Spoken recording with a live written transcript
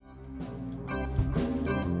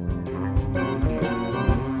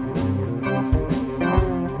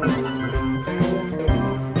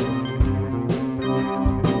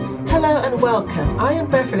welcome. I am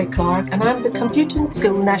Beverly Clark and I'm the Computing at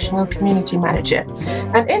School National Community Manager.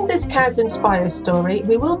 And in this CAS Inspire story,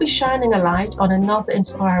 we will be shining a light on another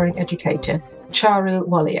inspiring educator, Charu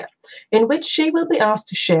Walia, in which she will be asked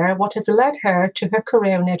to share what has led her to her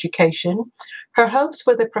career in education, her hopes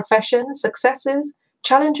for the profession, successes,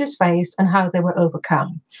 challenges faced and how they were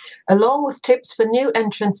overcome, along with tips for new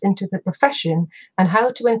entrants into the profession and how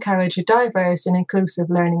to encourage a diverse and inclusive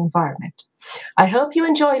learning environment. I hope you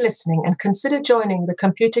enjoy listening and consider joining the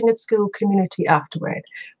Computing at School community afterward.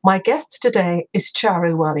 My guest today is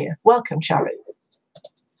Charu Walia. Welcome, Charu.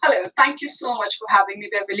 Hello, thank you so much for having me,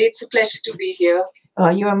 Beverly. It's a pleasure to be here. Oh,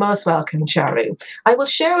 you are most welcome, Charu. I will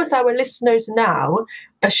share with our listeners now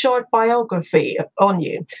a short biography on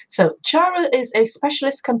you. So, Charu is a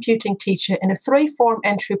specialist computing teacher in a three-form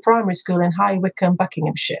entry primary school in High Wycombe,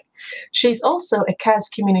 Buckinghamshire. She's also a CAS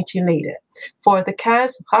community leader for the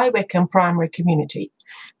CAS High Wycombe primary community.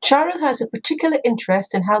 Charu has a particular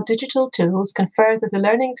interest in how digital tools can further the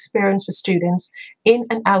learning experience for students in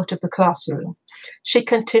and out of the classroom. She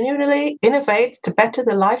continually innovates to better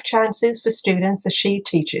the life chances for students as she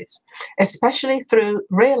teaches, especially through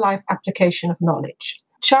real-life application of knowledge.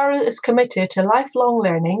 Charu is committed to lifelong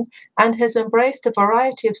learning and has embraced a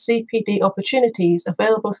variety of CPD opportunities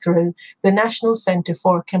available through the National Centre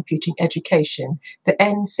for Computing Education, the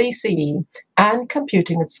NCCE, and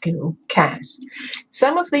Computing at School, CAS.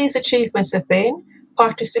 Some of these achievements have been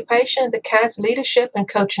participation in the CAS Leadership and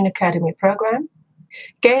Coaching Academy programme,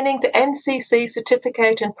 gaining the NCC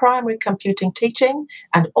certificate in primary computing teaching,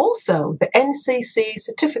 and also the NCC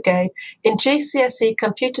certificate in GCSE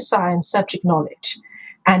computer science subject knowledge,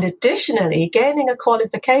 and additionally gaining a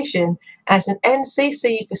qualification as an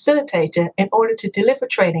NCC facilitator in order to deliver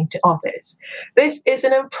training to others. This is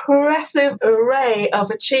an impressive array of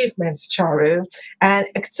achievements, Charu, and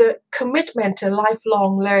it's a commitment to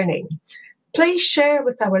lifelong learning. Please share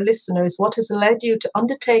with our listeners what has led you to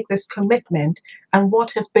undertake this commitment and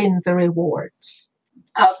what have been the rewards.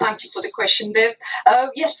 Thank you for the question, Viv.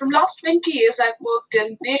 Yes, from last 20 years, I've worked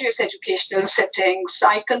in various educational settings.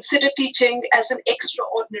 I consider teaching as an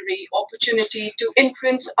extraordinary opportunity to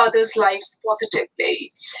influence others' lives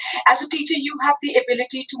positively. As a teacher, you have the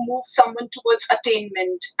ability to move someone towards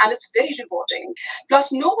attainment, and it's very rewarding.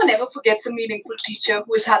 Plus, no one ever forgets a meaningful teacher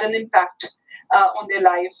who has had an impact on their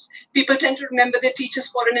lives. People tend to remember their teachers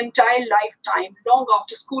for an entire lifetime, long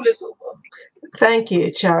after school is over. Thank you,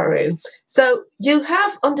 Charu. So you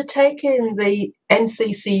have undertaken the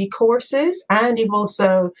NCC courses and you've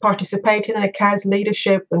also participated in a CAS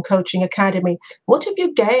Leadership and Coaching Academy. What have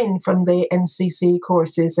you gained from the NCC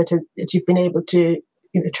courses that you've been able to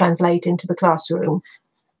translate into the classroom?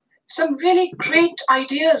 Some really great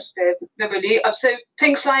ideas there, Beverly. So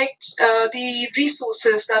things like the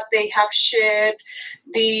resources that they have shared,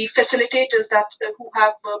 the facilitators that who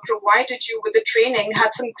have provided you with the training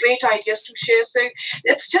had some great ideas to share. So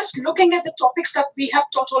it's just looking at the topics that we have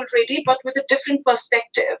taught already, but with a different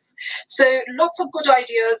perspective. So lots of good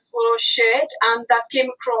ideas were shared, and that came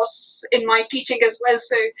across in my teaching as well.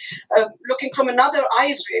 So looking from another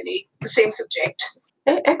eyes, really, the same subject.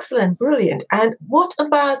 Excellent, brilliant. And what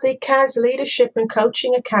about the CAS Leadership and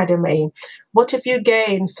Coaching Academy? What have you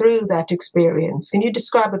gained through that experience? Can you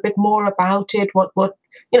describe a bit more about it?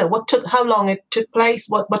 How long it took place,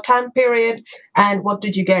 what time period, and what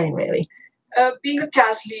did you gain really? Being a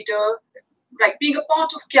CAS leader, like being a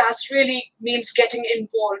part of CAS really means getting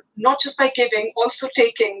involved, not just by giving, also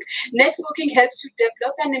taking. Networking helps you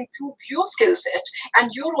develop and improve your skill set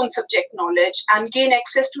and your own subject knowledge and gain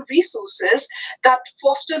access to resources that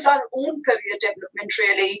fosters our own career development,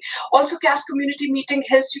 really. Also, CAS community meeting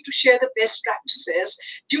helps you to share the best practices.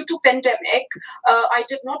 Due to pandemic, I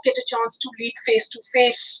did not get a chance to lead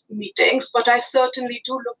face-to-face meetings, but I certainly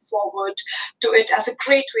do look forward to it as a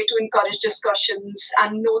great way to encourage discussions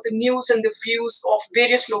and know the news and the views of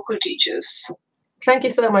various local teachers. Thank you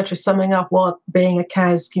so much for summing up what being a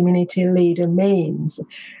CAS community leader means.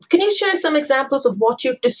 Can you share some examples of what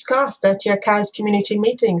you've discussed at your CAS community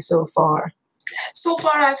meetings so far? So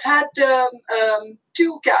far, I've had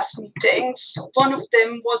two CAS meetings. One of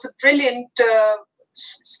them was a brilliant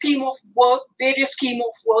scheme of work, various scheme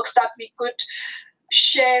of works that we could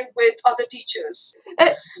share with other teachers.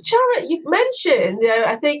 Charu, you've mentioned,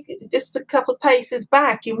 I think just a couple of paces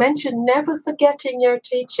back, you mentioned never forgetting your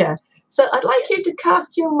teacher. So I'd like you to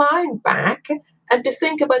cast your mind back and to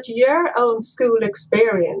think about your own school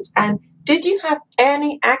experience. And did you have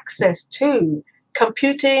any access to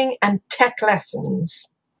computing and tech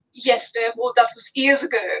lessons? Yes, well, that was years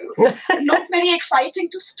ago. Not very exciting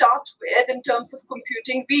to start with in terms of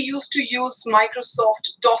computing. We used to use Microsoft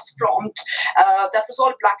DOS prompt that was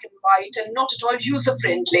all black and white and not at all user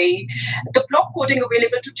friendly. The block coding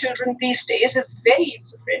available to children these days is very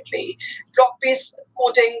user friendly. Block based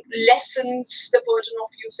coding lessens the burden of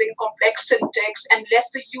using complex syntax and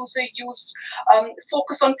lets the user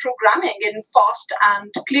focus on programming in fast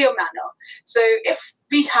and clear manner. So if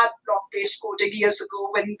we had block-based coding years ago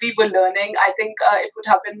when we were learning, I think I would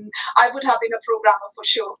have been a programmer for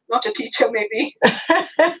sure, not a teacher maybe.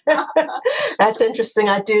 That's interesting.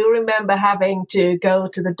 I do remember having to go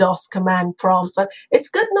to the DOS command prompt, but it's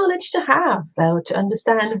good knowledge to have, though, to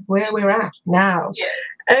understand where we're at now.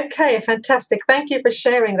 Yeah. Okay, fantastic. Thank you for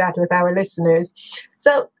sharing that with our listeners.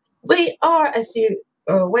 So we are, as you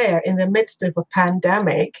are aware, in the midst of a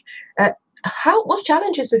pandemic. What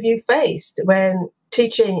challenges have you faced when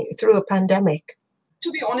teaching through a pandemic?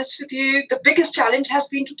 To be honest with you, the biggest challenge has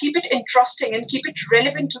been to keep it interesting and keep it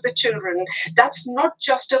relevant to the children. That's not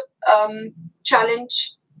just a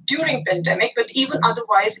challenge during pandemic, but even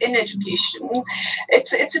otherwise in education.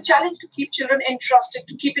 It's a challenge to keep children interested,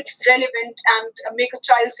 to keep it relevant, and make a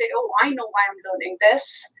child say, "Oh, I know why I'm learning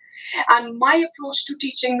this." And my approach to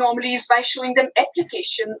teaching normally is by showing them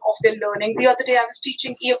application of their learning. The other day, I was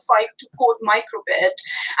teaching year 5 to code microbit.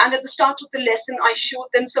 And at the start of the lesson, I showed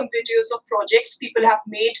them some videos of projects people have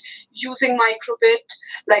made using microbit,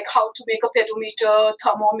 like how to make a pedometer,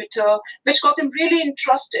 thermometer, which got them really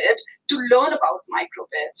interested to learn about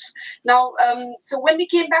microbits. Now, so when we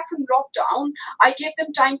came back from lockdown, I gave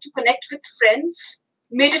them time to connect with friends,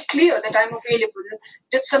 made it clear that I'm available,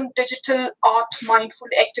 did some digital art mindful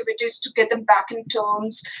activities to get them back in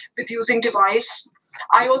terms with using device.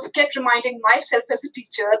 I also kept reminding myself as a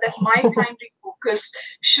teacher that my primary focus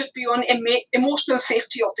should be on emotional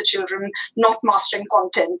safety of the children, not mastering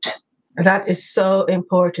content. That is so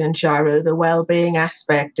important, Charu, the well-being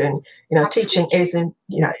aspect. And, teaching isn't,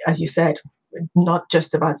 as you said, not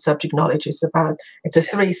just about subject knowledge. It's a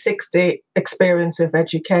 360 experience of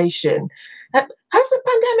education. Has the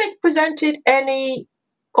pandemic presented any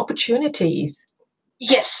opportunities?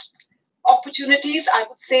 Yes. Opportunities, I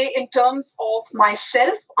would say, in terms of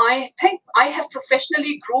myself, I think I have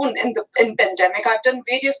professionally grown in pandemic. I've done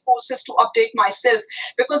various courses to update myself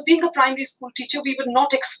because being a primary school teacher, we were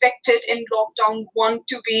not expected in lockdown 1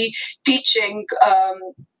 to be teaching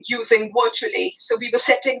using virtually. So we were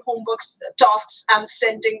setting homework tasks and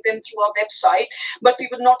sending them through our website, but we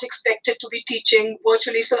were not expected to be teaching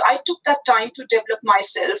virtually. So I took that time to develop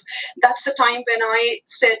myself. That's the time when I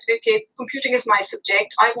said, okay, computing is my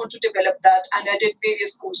subject. I want to develop that. And I did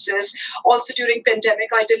various courses. Also during pandemic,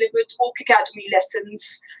 I delivered Oak Academy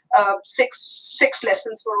lessons, six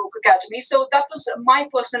lessons for Oak Academy. So that was my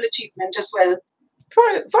personal achievement as well.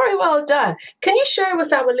 Very, very well done. Can you share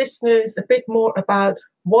with our listeners a bit more about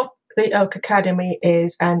what the Oak Academy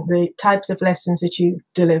is and the types of lessons that you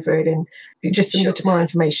delivered, and just a bit more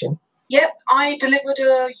information? Yep, I delivered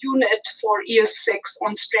a unit for year 6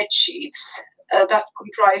 on spreadsheets. That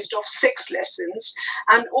comprised of 6 lessons.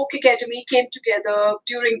 And Oak Academy came together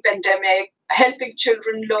during pandemic, helping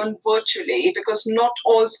children learn virtually because not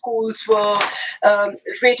all schools were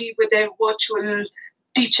ready with their virtual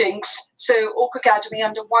teachings. So Oak Academy,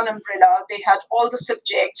 under one umbrella, they had all the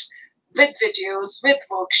subjects with videos, with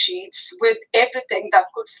worksheets, with everything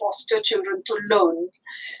that could foster children to learn.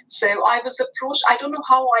 So I was approached. I don't know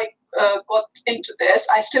how I got into this.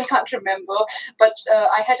 I still can't remember, but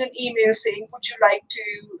I had an email saying, would you like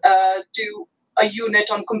to do a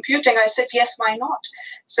unit on computing? I said, yes, why not?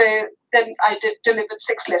 So then I delivered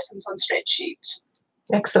 6 lessons on spreadsheets.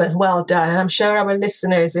 Excellent. Well done. And I'm sure our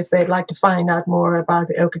listeners, if they'd like to find out more about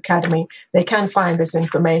the Oak Academy, they can find this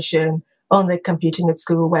information on the Computing at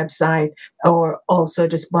School website, or also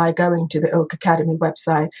just by going to the Oak Academy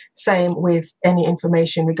website. Same with any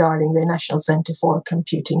information regarding the National Centre for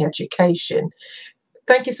Computing Education.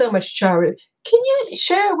 Thank you so much, Charu. Can you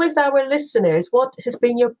share with our listeners what has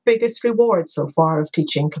been your biggest reward so far of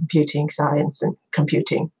teaching computing science and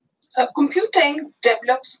computing? Computing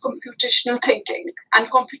develops computational thinking, and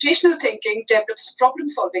computational thinking develops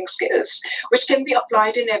problem-solving skills, which can be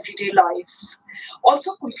applied in everyday life.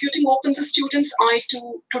 Also, computing opens a student's eye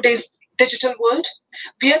to today's digital world.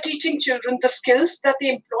 We are teaching children the skills that the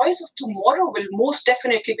employees of tomorrow will most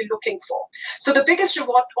definitely be looking for. So the biggest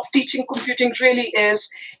reward of teaching computing really is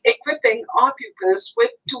equipping our pupils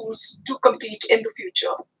with tools to compete in the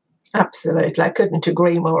future. Absolutely. I couldn't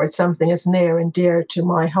agree more. It's something that's near and dear to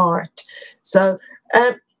my heart. So,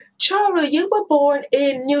 Charu, you were born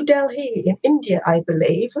in New Delhi in India, I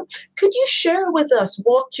believe. Could you share with us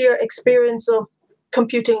what your experience of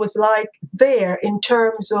computing was like there in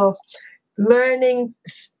terms of learning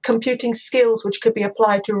computing skills which could be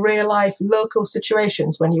applied to real life local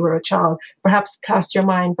situations when you were a child? Perhaps cast your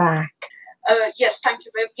mind back. Yes, thank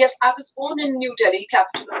you. Yes, I was born in New Delhi,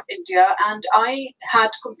 capital of India, and I had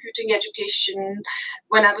computing education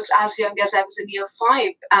when I was as young as I was in year 5.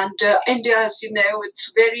 And India, as you know,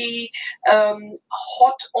 it's very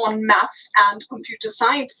hot on maths and computer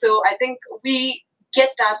science. So I think we get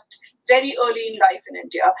that very early in life in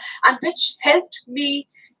India, and which helped me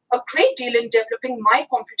a great deal in developing my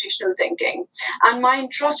computational thinking. And my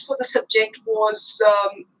interest for the subject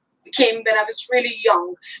came when I was really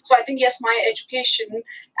young. So I think, yes, my education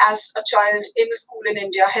as a child in the school in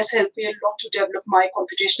India has helped me a lot to develop my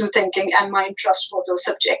computational thinking and my interest for the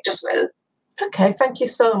subject as well. Okay, thank you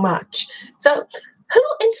so much. So who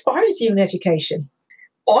inspires you in education?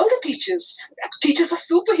 All the teachers. Teachers are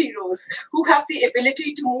superheroes who have the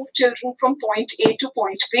ability to move children from point A to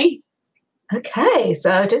point B. Okay,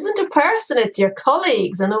 so it isn't a person, it's your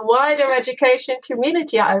colleagues and a wider education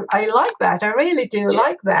community. I like that. I really do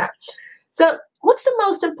like that. So what's the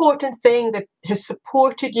most important thing that has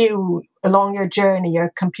supported you along your journey,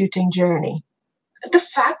 your computing journey? The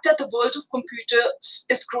fact that the world of computers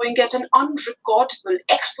is growing at an unrecordable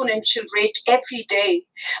exponential rate every day.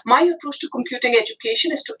 My approach to computing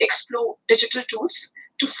education is to explore digital tools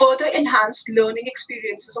to further enhance learning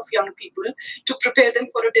experiences of young people to prepare them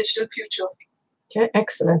for a digital future. Okay,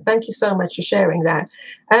 excellent. Thank you so much for sharing that.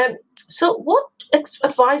 So what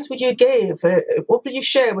advice would you give? What would you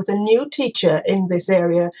share with a new teacher in this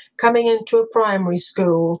area coming into a primary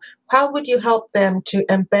school? How would you help them to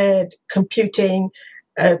embed computing,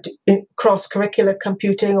 cross-curricular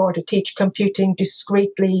computing, or to teach computing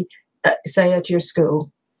discreetly, say, at your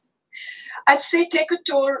school? I'd say take a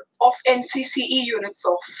tour of NCCE units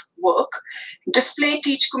of work, display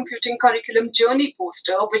Teach Computing Curriculum Journey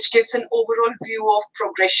poster, which gives an overall view of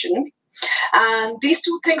progression. And these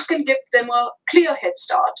two things can give them a clear head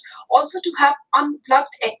start. Also, to have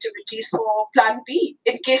unplugged activities for Plan B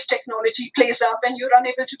in case technology plays up and you're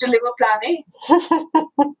unable to deliver Plan A.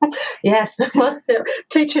 Yes, most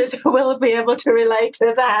teachers will be able to relate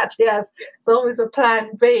to that. Yes, it's always a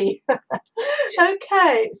Plan B.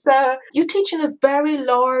 Okay, so you teach in a very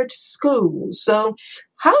large school. So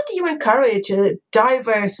how do you encourage a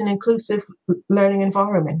diverse and inclusive learning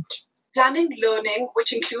environment? Planning learning,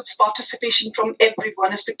 which includes participation from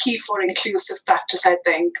everyone, is the key for inclusive practice, I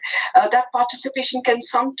think. That participation can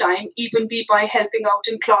sometimes even be by helping out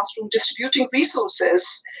in classroom, distributing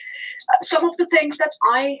resources. Some of the things that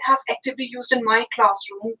I have actively used in my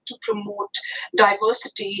classroom to promote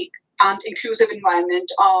diversity and inclusive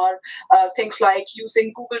environment are things like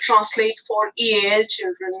using Google Translate for EAL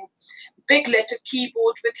children, big letter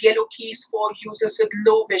keyboard with yellow keys for users with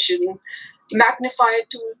low vision, magnifier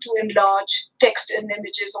tool to enlarge text and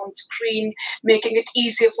images on screen, making it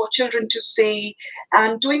easier for children to see,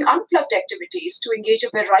 and doing unplugged activities to engage a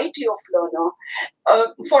variety of learner.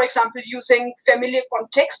 For example, using familiar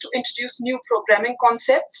context to introduce new programming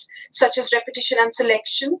concepts such as repetition and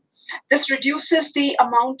selection. This reduces the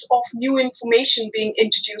amount of new information being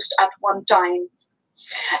introduced at one time.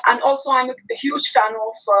 And also, I'm a huge fan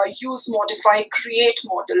of use, modify, create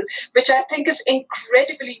model, which I think is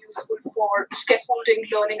incredibly useful for scaffolding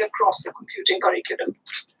learning across the computing curriculum.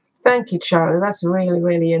 Thank you, Charu. That's really,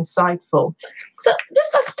 really insightful. So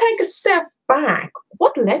let's take a step back.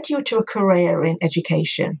 What led you to a career in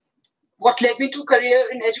education? What led me to a career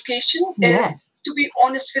in education is, to be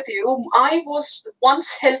honest with you, I was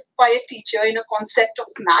once helped by a teacher in a concept of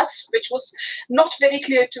maths, which was not very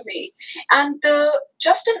clear to me. And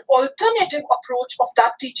just an alternative approach of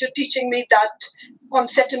that teacher teaching me that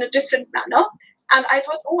concept in a different manner. And I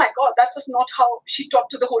thought, oh my God, that was not how she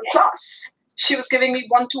taught to the whole class. She was giving me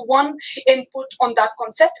one-to-one input on that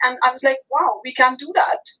concept. And I was like, wow, we can do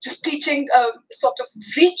that. Just teaching, sort of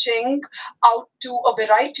reaching out to a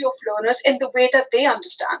variety of learners in the way that they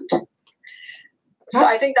understand. So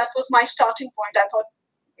I think that was my starting point. I thought,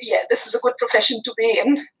 yeah, this is a good profession to be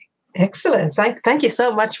in. Excellent. Thank you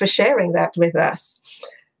so much for sharing that with us.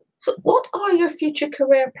 So what are your future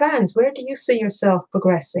career plans? Where do you see yourself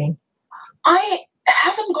progressing? I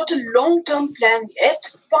haven't got a long-term plan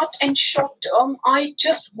yet, but in short term, I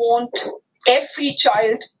just want every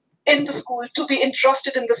child in the school to be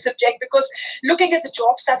interested in the subject, because looking at the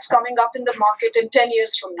jobs that's coming up in the market in 10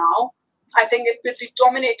 years from now, I think it will be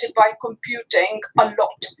dominated by computing a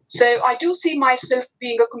lot. So I do see myself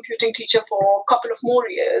being a computing teacher for a couple of more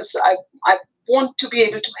years. I want to be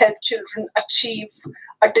able to help children achieve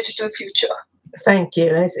a digital future. Thank you.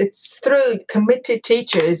 And it's through committed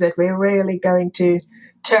teachers that we're really going to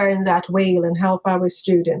turn that wheel and help our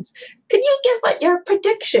students. Can you give your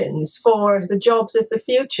predictions for the jobs of the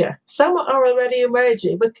future? Some are already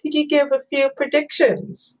emerging, but could you give a few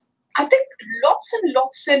predictions? I think lots and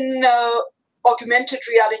lots in augmented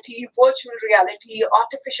reality, virtual reality,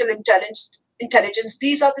 artificial intelligence.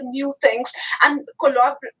 These are the new things, and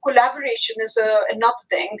collaboration is another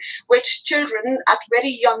thing which children at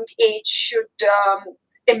very young age should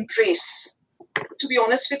embrace. To be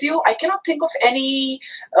honest with you, I cannot think of any,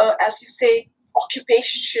 as you say,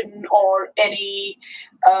 occupation or any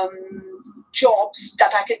jobs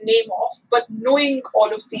that I can name off, but knowing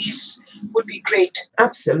all of these would be great.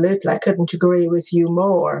 Absolutely, I couldn't agree with you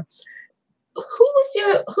more. Who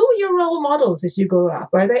were your role models as you grew up?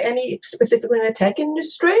 Are there any specifically in the tech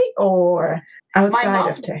industry or outside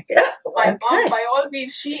of tech? Yeah, my mom, by all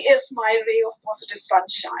means, she is my ray of positive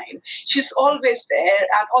sunshine. She's always there,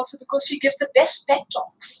 and also because she gives the best pep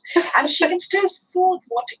talks, and she can still soothe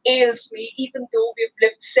what ails me, even though we've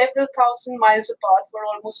lived several thousand miles apart for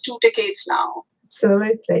almost 2 decades now.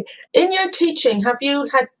 Absolutely. In your teaching, have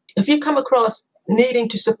you come across needing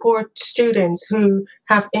to support students who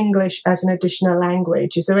have English as an additional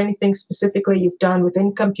language? Is there anything specifically you've done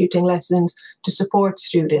within computing lessons to support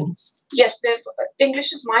students? Yes,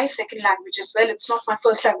 English is my second language as well. It's not my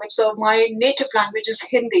first language. So my native language is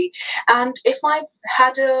Hindi. And if I've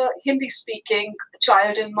had a Hindi-speaking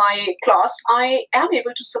child in my class, I am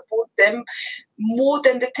able to support them more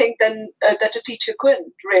than they think that a teacher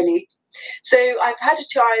couldn't, really. So I've had a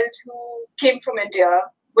child who came from India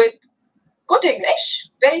with good English,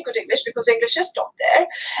 very good English, because English is taught there,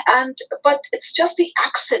 but it's just the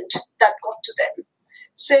accent that got to them.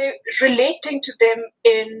 So relating to them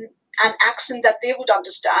in an accent that they would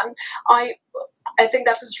understand, I think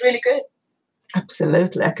that was really good.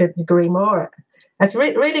 Absolutely, I couldn't agree more. It's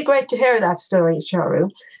really great to hear that story, Charu.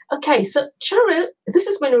 Okay, so Charu, this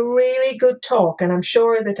has been a really good talk, and I'm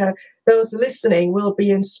sure that those listening will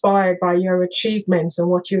be inspired by your achievements and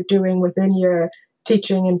what you're doing within your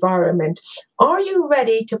teaching environment. Are you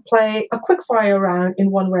ready to play a quick fire round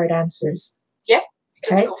in one-word answers? Yep,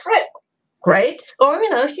 let's go for it. Great. Or,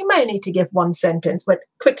 you may need to give one sentence, but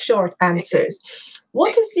quick, short answers.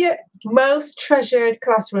 What is your most treasured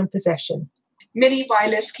classroom possession? Mini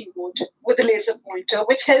wireless keyboard with a laser pointer,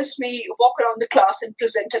 which helps me walk around the class and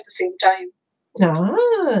present at the same time.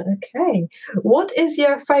 Ah, okay. What is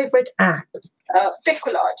your favorite app?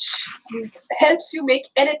 Collage helps you make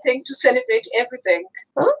anything to celebrate everything.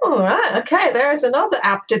 Oh, right. Okay, there's another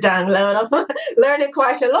app to download. I'm learning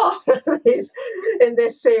quite a lot in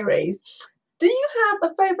this series. Do you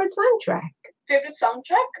have a favorite soundtrack? Favorite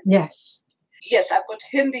soundtrack? Yes. Yes, I've got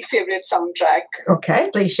Hindi favorite soundtrack. Okay,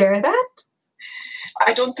 please share that.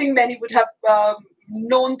 I don't think many would have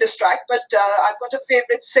known this track, but I've got a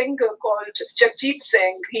favorite singer called Jagjit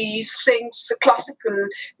Singh. He sings classical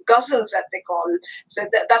ghazals, that they call. So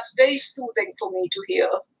that's very soothing for me to hear.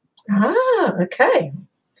 Ah, okay.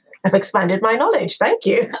 I've expanded my knowledge. Thank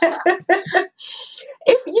you.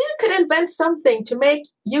 If you could invent something to make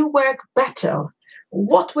you work better,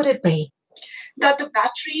 what would it be? That the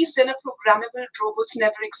batteries in a programmable robot's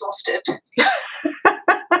never exhausted.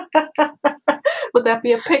 Would that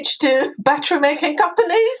be a pitch to battery making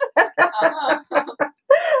companies?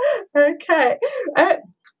 Okay.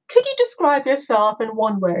 Could you describe yourself in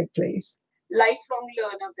one word, please? Lifelong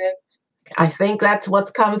learner, Viv. I think that's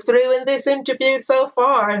what's come through in this interview so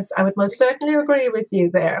far. I would most certainly agree with you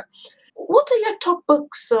there. What are your top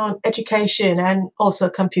books on education and also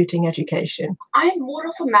computing education? I'm more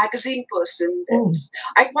of a magazine person.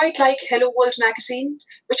 I quite like Hello World magazine,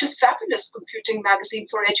 which is fabulous computing magazine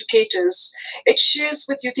for educators. It shares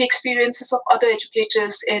with you the experiences of other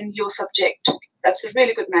educators in your subject. That's a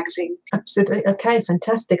really good magazine. Absolutely. Okay,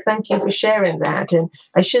 fantastic. Thank you for sharing that. And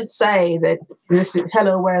I should say that this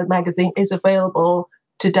Hello World magazine is available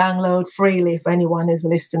to download freely if anyone is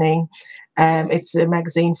listening. It's a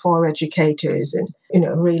magazine for educators and,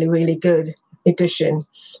 really, really good edition.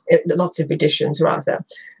 Lots of editions, rather.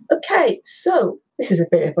 Okay, so this is a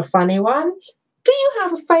bit of a funny one. Do you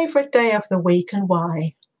have a favorite day of the week and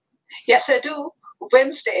why? Yes, I do.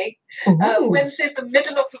 Wednesday. Wednesday is the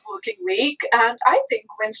middle of the working week, and I think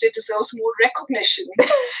Wednesday deserves more recognition.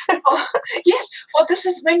 Yes, for this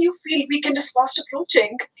is when you feel weekend is fast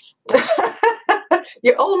approaching.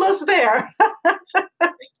 You're almost there.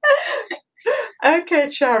 Okay,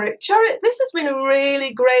 Charu. Charu, this has been a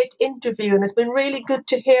really great interview, and it's been really good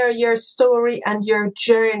to hear your story and your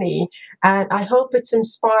journey. And I hope it's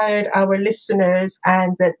inspired our listeners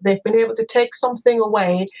and that they've been able to take something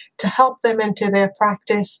away to help them into their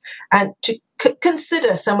practice and to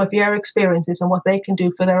consider some of your experiences and what they can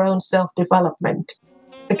do for their own self-development.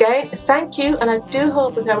 Again, thank you, and I do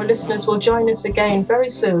hope that our listeners will join us again very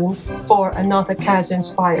soon for another CAS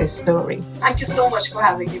Inspired story. Thank you so much for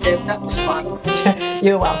having me, Deb. That was fun.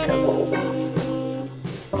 You're welcome.